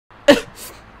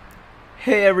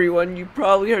Hey everyone, you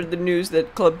probably heard the news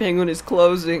that Club Penguin is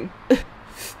closing.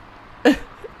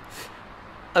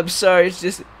 I'm sorry, it's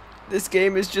just, this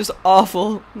game is just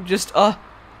awful.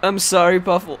 I'm sorry,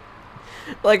 Puffle.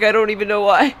 Like, I don't even know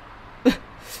why.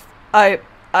 I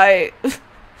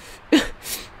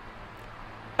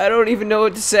don't even know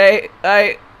what to say.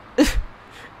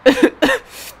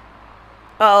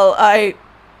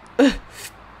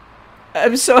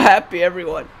 I'm so happy,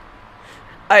 everyone.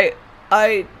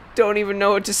 I don't even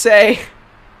know what to say.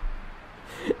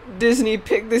 Disney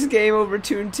picked this game over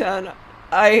Toontown.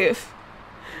 I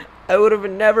would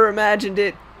have never imagined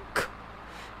it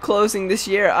closing this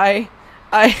year. I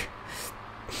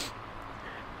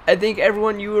think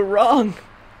everyone, you were wrong.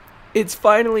 It's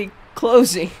finally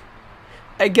closing.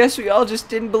 I guess we all just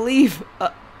didn't believe.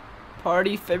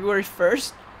 Party February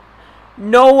 1st?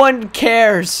 No one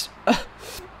cares.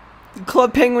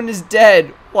 Club Penguin is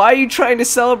dead. Why are you trying to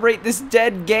celebrate this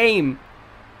dead game?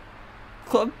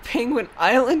 Club Penguin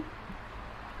Island?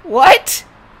 What?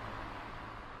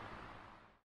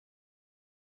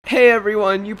 Hey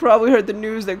everyone, you probably heard the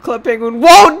news that Club Penguin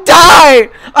won't die!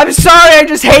 I'm sorry, I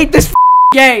just hate this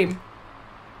game!